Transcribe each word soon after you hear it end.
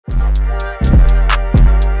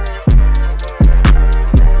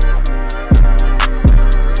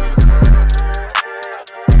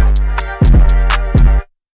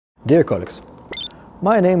Dear colleagues,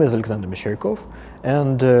 my name is Alexander Meshcheryakov,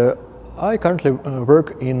 and I currently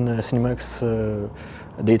work in Cinemax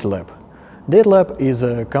Data Lab. Data Lab is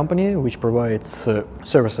a company which provides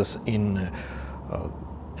services in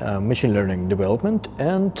machine learning development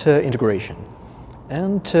and integration.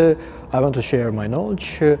 And I want to share my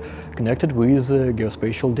knowledge connected with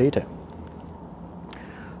geospatial data.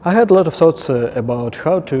 I had a lot of thoughts about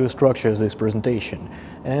how to structure this presentation,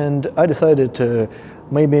 and I decided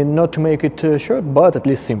maybe not to make it short, but at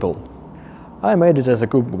least simple. I made it as a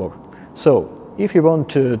cookbook. So, if you want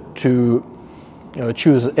to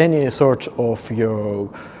choose any sort of your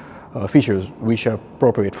features which are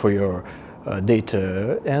appropriate for your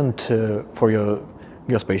data and for your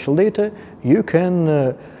geospatial data, you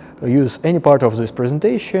can use any part of this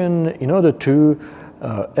presentation in order to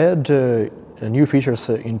add new features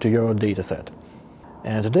into your dataset.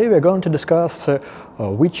 And today we are going to discuss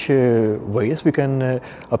which ways we can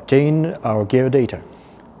obtain our geodata.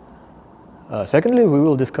 Secondly, we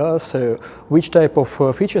will discuss which type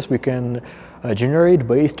of features we can generate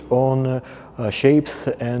based on shapes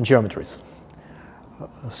and geometries.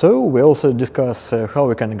 So we also discuss how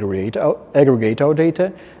we can aggregate our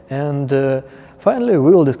data, and finally we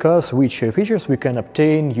will discuss which features we can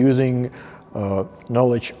obtain using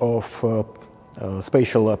knowledge of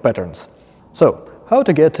spatial patterns. So, how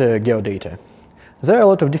to get geodata? There are a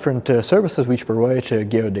lot of different services which provide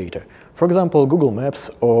geodata. For example, Google Maps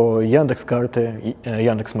or Yandex.Karte,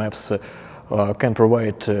 Yandex Maps can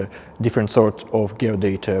provide different sorts of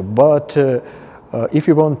geodata. But if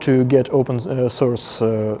you want to get open source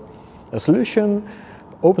solution,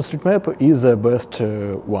 OpenStreetMap is the best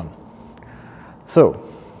one. So,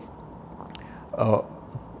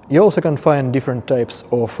 you also can find different types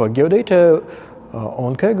of geodata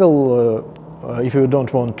on Kaggle if you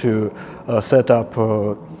don't want to set up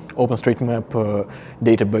OpenStreetMap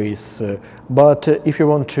database. But if you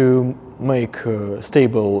want to make a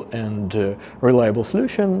stable and reliable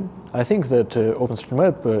solution, I think that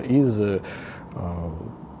OpenStreetMap is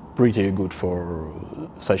pretty good for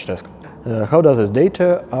such task. How does this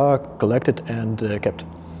data are collected and kept?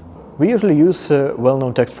 We usually use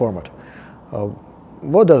well-known text format.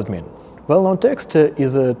 What does it mean? Well-known text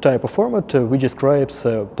is a type of format which describes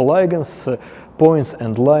polygons, points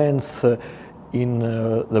and lines in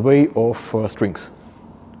the way of strings.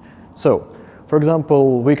 So, for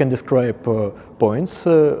example, we can describe points,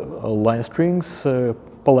 line strings,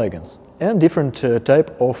 polygons, and different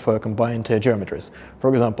type of combined geometries. For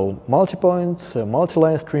example, multi-points,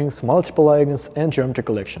 multi-line strings, multi-polygons, and geometry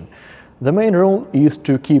collection. The main rule is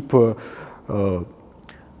to keep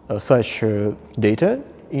such data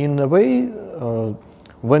in a way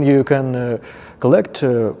when you can collect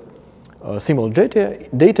similar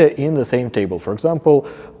data in the same table. For example,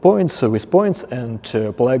 points with points and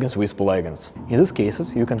polygons with polygons. In these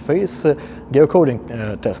cases, you can face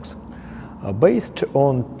geocoding tasks based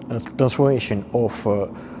on transformation of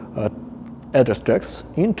address tracks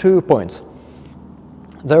into points.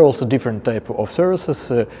 There are also different types of services,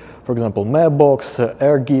 for example, Mapbox,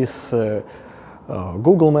 ArcGIS,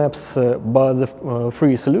 Google Maps, but the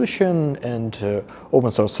free solution and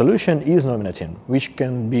open source solution is illuminating, which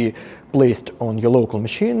can be placed on your local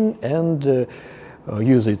machine and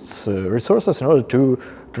use its resources in order to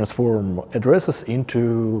transform addresses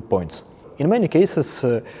into points. In many cases,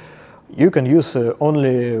 you can use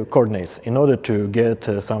only coordinates in order to get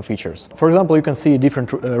some features. For example, you can see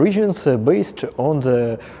different regions based on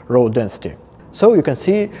the road density. So you can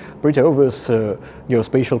see pretty obvious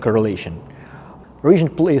geospatial correlation.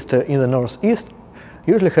 Regions placed in the northeast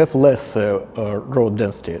usually have less road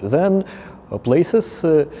density than places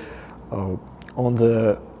on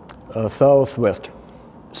the southwest.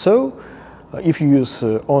 So, if you use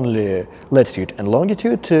only latitude and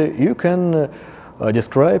longitude, you can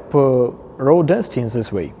describe road density in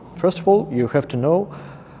this way. First of all, you have to know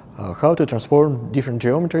how to transform different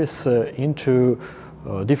geometries into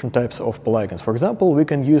different types of polygons. For example, we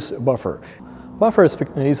can use buffer. Buffer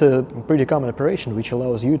is a pretty common operation which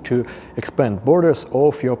allows you to expand borders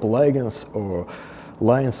of your polygons or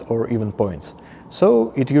lines or even points.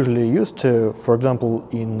 So it usually used, for example,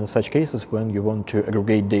 in such cases when you want to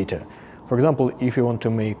aggregate data. For example, if you want to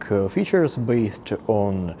make features based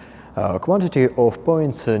on quantity of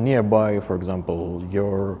points nearby, for example,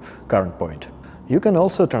 your current point. You can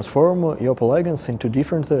also transform your polygons into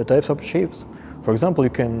different types of shapes. For example, you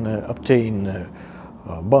can obtain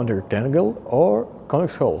boundary rectangle or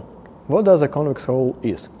convex hull. What does a convex hull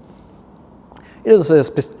is? It is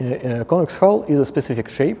a convex hull is a specific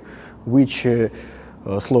shape which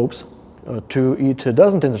slopes to it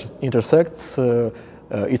doesn't intersect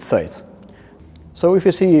its sides. So if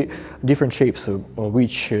you see different shapes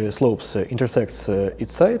which slopes intersects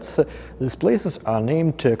its sides, these places are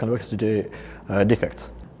named convexity defects.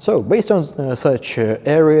 So based on such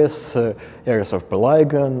areas, areas of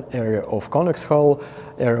polygon, area of convex hull,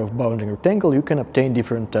 area of bounding rectangle, you can obtain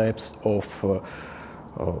different types of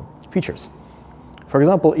features. For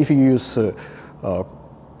example, if you use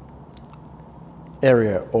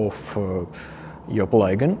area of your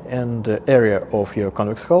polygon and area of your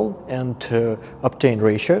convex hull and obtain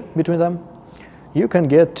ratio between them, you can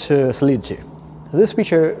get solidity. This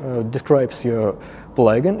feature describes your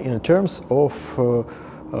polygon in terms of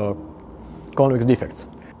convex defects.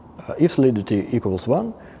 If solidity equals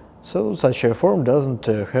 1, so such a form doesn't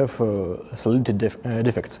have solidity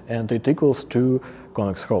defects and it equals to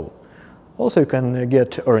convex hull. Also, you can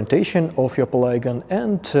get orientation of your polygon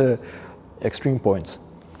and extreme points.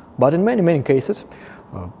 But in many cases,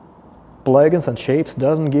 polygons and shapes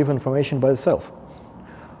doesn't give information by itself.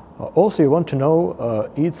 Also, you want to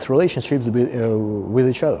know its relationships with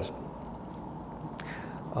each other.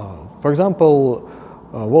 For example,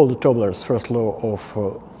 Waldo Tobler's first law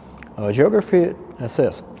of geography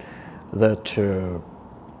says that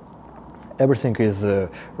everything is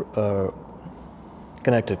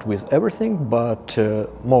connected with everything, but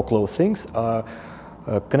more close things are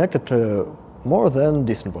connected more than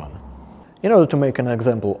distant one. In order to make an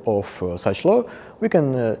example of such law, we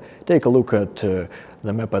can take a look at the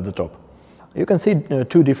map at the top. You can see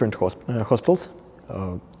two different hospitals,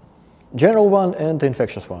 general one and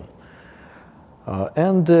infectious one.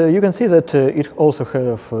 And you can see that it also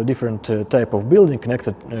have different type of building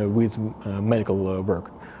connected with medical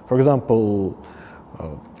work. For example,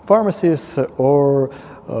 pharmacies or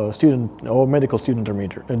medical student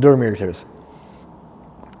dormitories.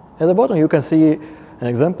 At the bottom you can see an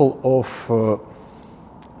example of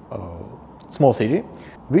small city,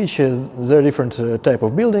 which is there different type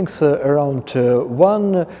of buildings around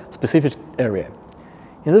one specific area.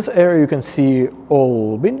 In this area you can see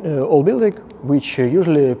all building which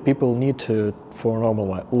usually people need for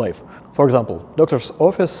normal life. For example, doctor's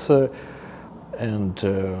office and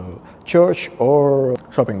church or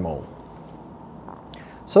shopping mall.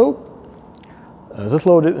 So this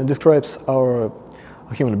law describes our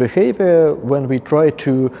human behavior when we try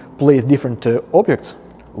to place different objects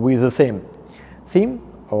with the same theme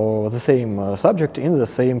or the same subject in the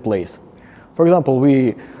same place. For example,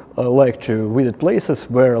 we like to visit places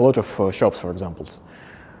where a lot of shops, for example,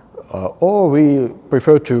 or we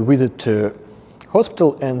prefer to visit a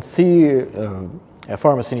hospital and see a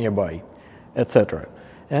pharmacy nearby, etc.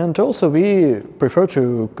 And also we prefer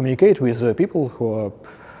to communicate with people who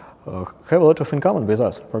have a lot of in common with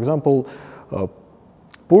us. For example,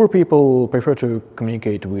 poor people prefer to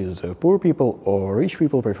communicate with poor people, or rich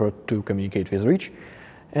people prefer to communicate with rich.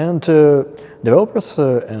 And developers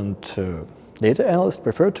and data analysts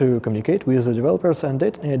prefer to communicate with the developers and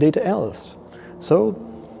data analysts. So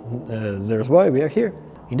that's why we are here.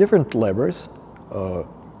 In different libraries,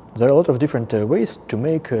 there are a lot of different ways to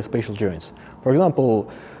make spatial joins. For example,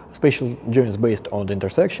 spatial joins based on the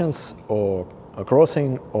intersections or a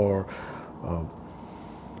crossing or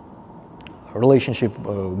relationship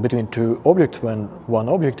between two objects when one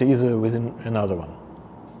object is within another one.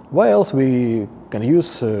 Why else we can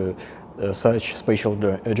use such spatial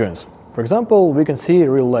joins? For example, we can see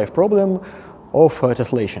a real-life problem of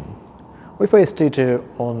tessellation. We faced it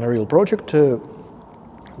on a real project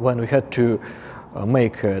when we had to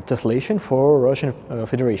make tessellation for Russian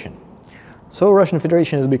Federation. So Russian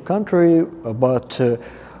Federation is a big country, but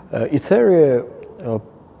its area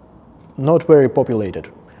not very populated.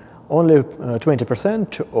 Only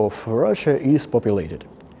 20% of Russia is populated.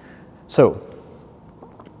 So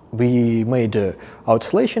we made our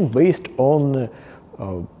tessellation based on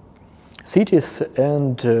cities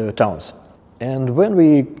and towns. And when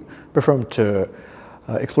we performed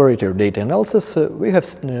exploratory data analysis, we have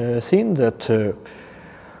seen that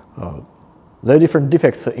there are different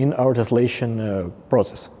defects in our tessellation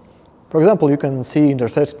process. For example, you can see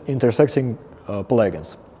intersecting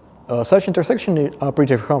polygons. Such intersections are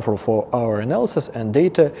pretty harmful for our analysis and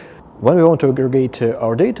data. When we want to aggregate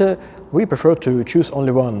our data, we prefer to choose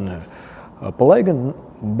only one polygon,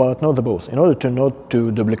 but not the both, in order not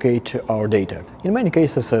to duplicate our data. In many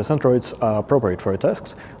cases, centroids are appropriate for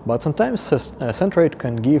tasks, but sometimes a centroid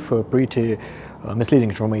can give pretty misleading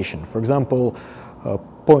information. For example,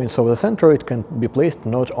 points of the centroid can be placed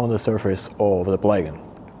not on the surface of the polygon.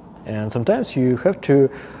 And sometimes you have to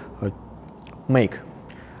make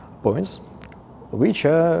points which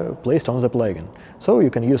are placed on the polygon. So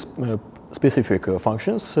you can use specific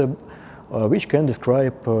functions which can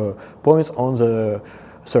describe points on the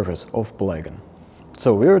surface of polygon.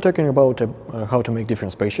 So we were talking about how to make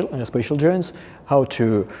different spatial joints, how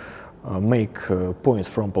to make points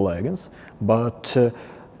from polygons, but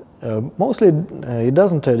mostly it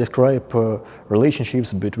doesn't describe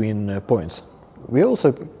relationships between points. We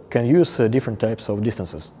also can use different types of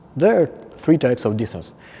distances. There are three types of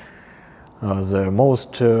distance. The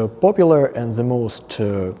most popular and the most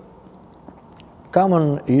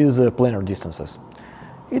common is planar distances.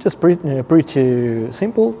 It is pretty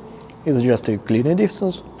simple. It's just a linear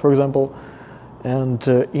distance, for example. And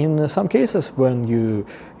in some cases, when you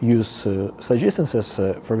use such distances,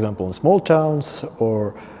 for example, in small towns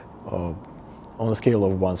or on a scale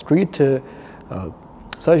of one street,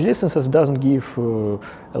 such distances doesn't give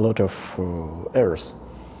a lot of errors.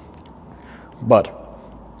 But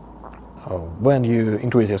when you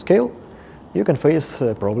increase your scale, you can face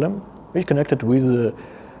a problem which is connected with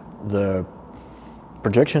the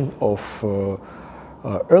projection of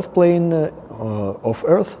Earth plane of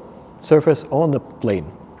Earth surface on the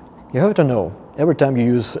plane. You have to know, every time you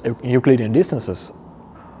use Euclidean distances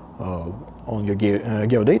on your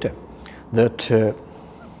geodata, that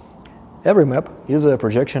every map is a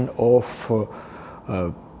projection of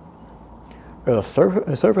Earth's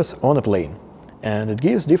surface on a plane, and it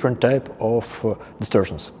gives different type of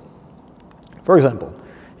distortions. For example,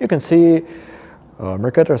 you can see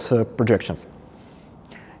Mercator's projections.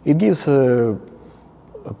 It gives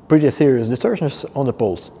pretty serious distortions on the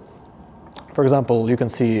poles. For example, you can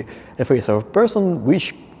see a face of a person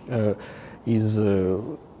which is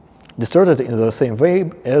distorted in the same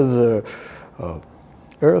way as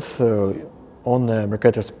Earth on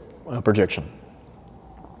Mercator's projection.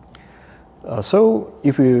 So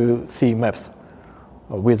if you see maps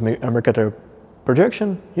with a Mercator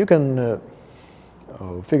projection, you can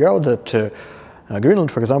figure out that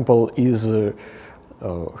Greenland, for example,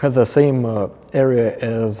 has the same area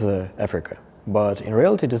as Africa, but in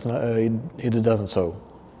reality it doesn't so.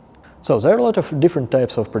 So there are a lot of different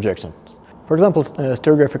types of projections. For example,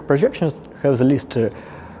 stereographic projections have the least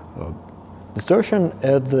distortion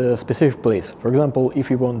at the specific place. For example, if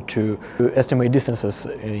you want to estimate distances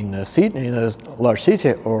in a large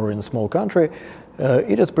city or in a small country,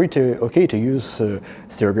 it is pretty okay to use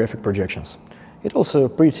stereographic projections. It's also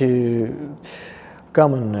pretty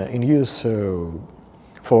common in use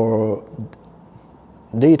for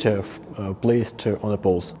data placed on the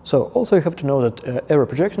poles. So also you have to know that every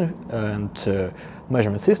projection and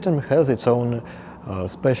measurement system has its own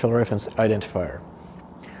spatial reference identifier.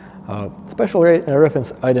 Spatial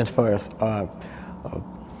reference identifiers are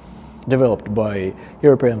developed by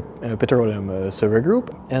European Petroleum Survey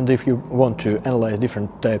Group, and if you want to analyze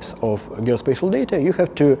different types of geospatial data, you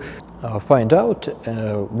have to find out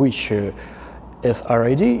which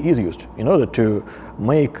SRID is used in order to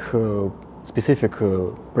make specific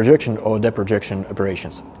projection or deprojection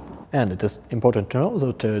operations. And it is important to know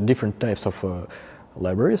that different types of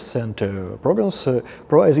libraries and programs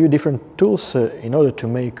provide you different tools in order to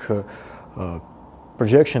make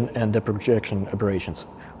projection and deprojection operations.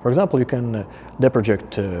 For example, you can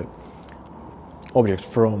deproject objects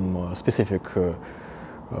from a specific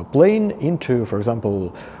plane into, for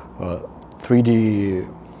example, 3D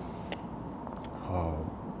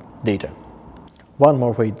data. One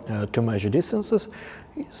more way to measure distances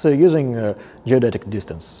is using geodetic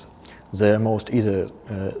distance. The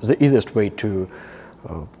easiest way to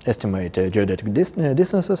estimate geodetic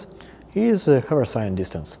distances is Haversine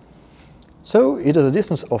distance. So it is a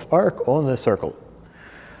distance of arc on the circle.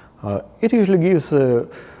 It usually gives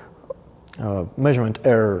measurement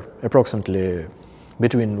error approximately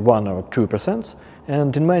between 1 or 2%,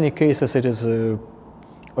 and in many cases it is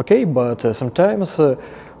okay, but sometimes,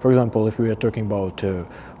 for example, if we are talking about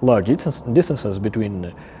large distances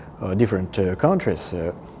between different countries,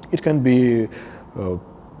 it can be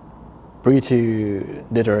pretty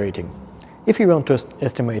deteriorating. If you want to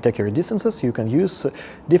estimate accurate distances, you can use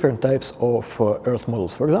different types of Earth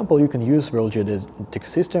models. For example, you can use World Geodetic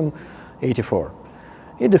System 84.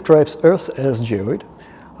 It describes Earth as geoid,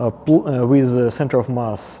 with the center of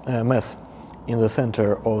mass in the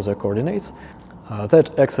center of the coordinates.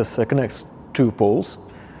 That axis connects two poles.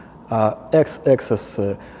 X-axis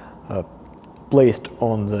placed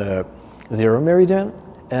on the zero meridian,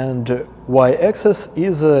 and y-axis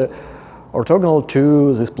is orthogonal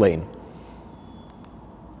to this plane.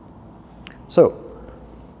 So,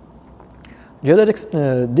 geodetic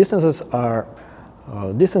distances are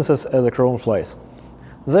distances as the crow flies.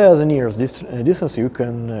 They are the nearest distance you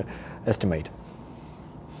can estimate.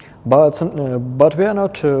 But we are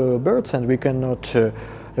not birds, and we cannot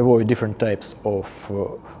avoid different types of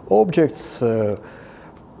objects,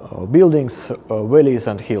 buildings, valleys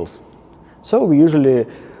and hills. So we usually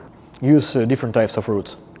use different types of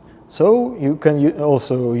routes. So you can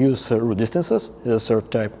also use route distances, as a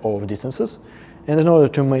third type of distances. And in order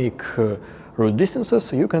to make route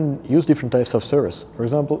distances, you can use different types of services. For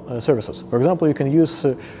example, you can use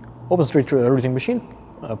OpenStreet routing machine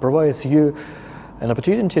provides you an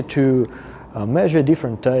opportunity to measure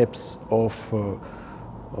different types of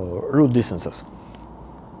route distances.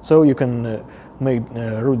 So you can make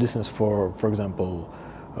route distance for example,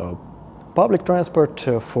 public transport,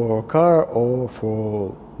 for car, or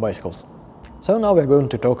for bicycles. So now we're going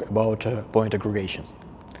to talk about point aggregations.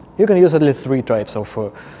 You can use at least three types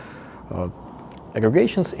of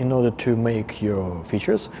aggregations in order to make your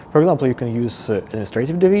features. For example, you can use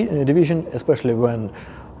administrative division, especially when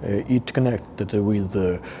it connected with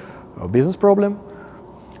a business problem.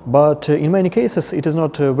 But in many cases, it is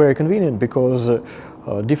not very convenient because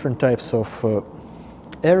different types of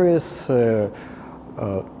areas,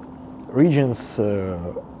 regions,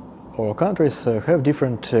 or countries have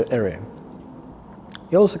different area.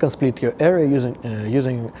 You also can split your area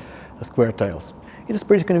using square tiles. It is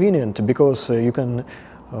pretty convenient because you can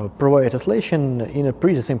provide isolation in a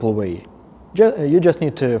pretty simple way. You just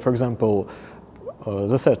need, for example,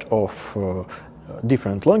 the set of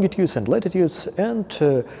different longitudes and latitudes, and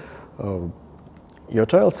your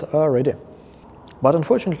tiles are ready. But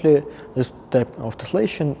unfortunately, this type of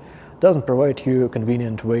isolation doesn't provide you a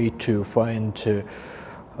convenient way to find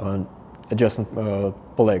adjacent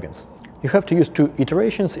polygons. You have to use 2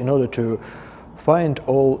 iterations in order to find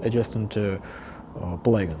all adjacent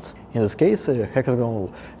polygons. In this case, a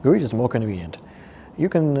hexagonal grid is more convenient. You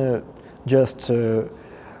can just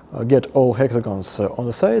get all hexagons on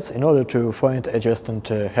the sides in order to find adjacent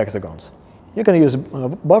hexagons. You can use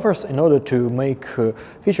buffers in order to make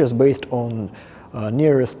features based on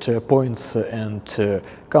nearest points and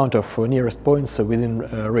count of nearest points within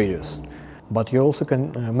radius. But you also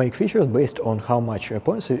can make features based on how much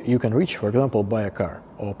points you can reach, for example, by a car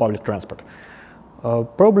or public transport.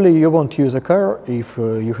 Probably you won't use a car if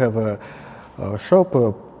you have a shop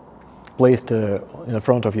placed in the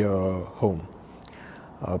front of your home.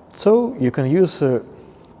 So you can use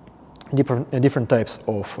different types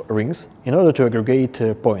of rings in order to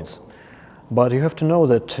aggregate points. But you have to know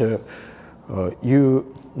that you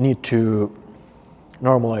need to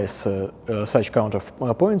normalize such count of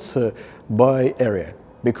points by area,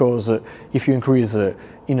 because if you increase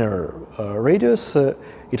inner radius,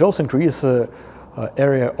 it also increases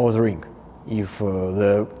area of the ring if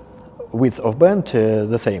the width of band is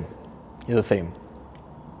the same.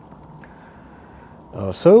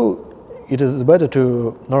 So it is better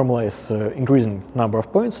to normalize increasing number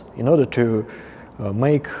of points in order to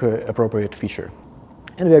make appropriate feature.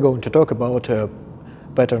 And we are going to talk about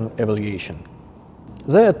pattern evaluation.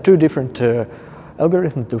 There are 2 different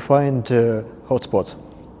algorithms to find hotspots.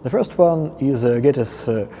 The first one is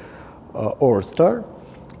Gettys or star.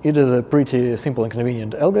 It is a pretty simple and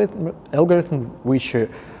convenient algorithm which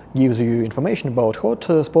gives you information about hot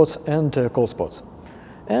spots and cold spots.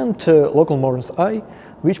 And local Morgan's eye,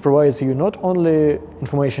 which provides you not only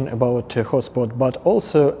information about hotspot but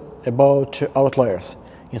also about outliers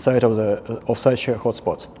inside of such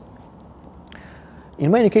hotspots. In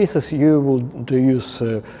many cases, you would use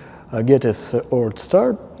Gettys or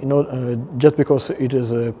star, just because it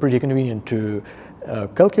is pretty convenient to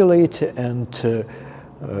calculate, and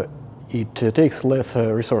it takes less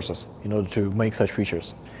resources in order to make such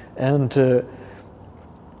features. And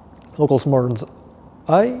local Morgan's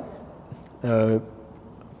eye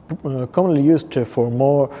commonly used for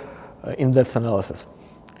more in-depth analysis.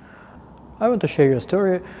 I want to share you a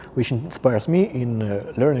story which inspires me in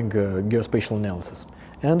learning geospatial analysis.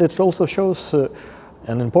 And it also shows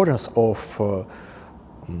an importance of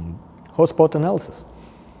hotspot analysis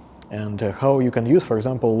and how you can use, for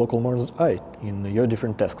example, local Morgan's eye in your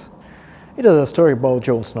different tasks. It is a story about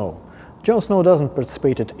Jon Snow. Jon Snow doesn't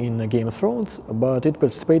participate in Game of Thrones, but it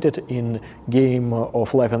participated in game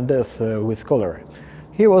of life and death with cholera.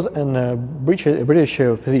 He was a British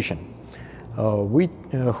physician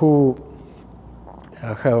who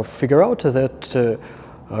have figured out that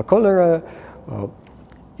cholera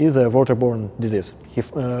is a waterborne disease.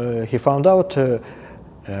 He found out a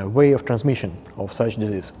way of transmission of such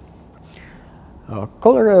disease.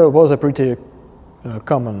 Cholera was a pretty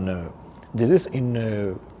common disease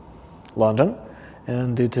in London,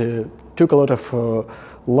 and it took a lot of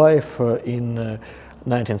life in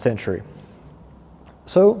 19th century.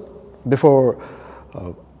 So, before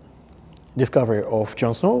discovery of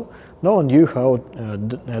Jon Snow, no one knew how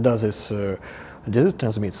does this disease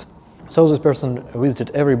transmits. So this person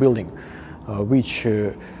visited every building which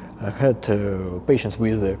had patients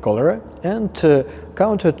with cholera and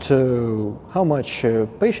counted how much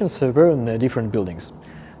patients were in different buildings.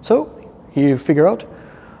 So he figured out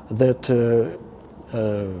that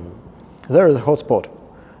there is a hotspot.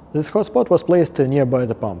 This hotspot was placed nearby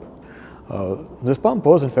the pump. This pump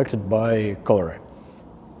was infected by cholera.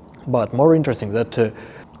 But more interesting that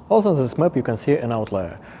also on this map you can see an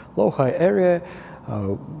outlier, low-high area,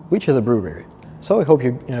 which is a brewery. So I hope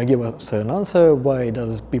you give us an answer why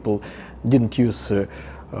does people didn't use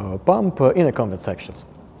pump in the comment sections.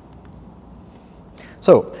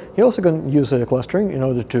 So you also can use clustering in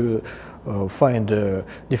order to find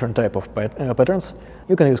different type of patterns.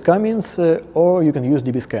 You can use K-means or you can use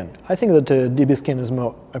dbScan. I think that dbScan is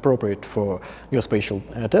more appropriate for geospatial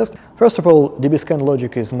task. First of all, dbScan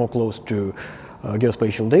logic is more close to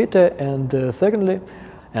geospatial data, and secondly,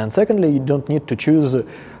 you don't need to choose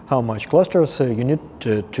how much clusters you need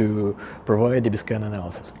to provide dbScan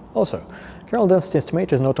analysis. Also, kernel density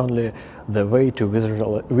estimator is not only the way to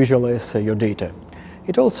visualize your data.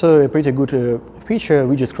 It's also a pretty good feature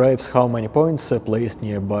which describes how many points are placed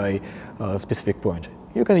nearby a specific point.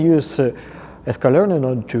 You can use sklearn in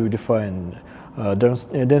order to define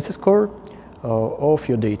density score of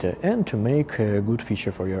your data and to make a good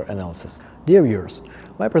feature for your analysis. Dear viewers,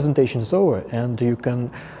 my presentation is over, and you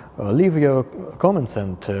can leave your comments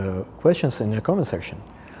and questions in the comment section.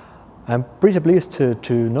 I'm pretty pleased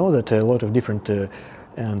to know that a lot of different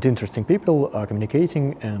and interesting people are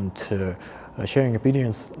communicating and sharing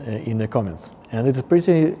opinions in the comments. And it is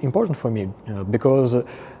pretty important for me because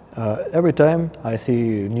every time I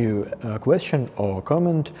see a new question or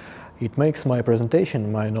comment, it makes my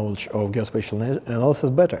presentation, my knowledge of geospatial analysis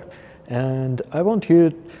better. And I want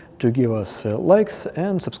you to give us likes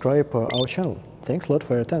and subscribe our channel. Thanks a lot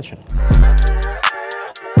for your attention.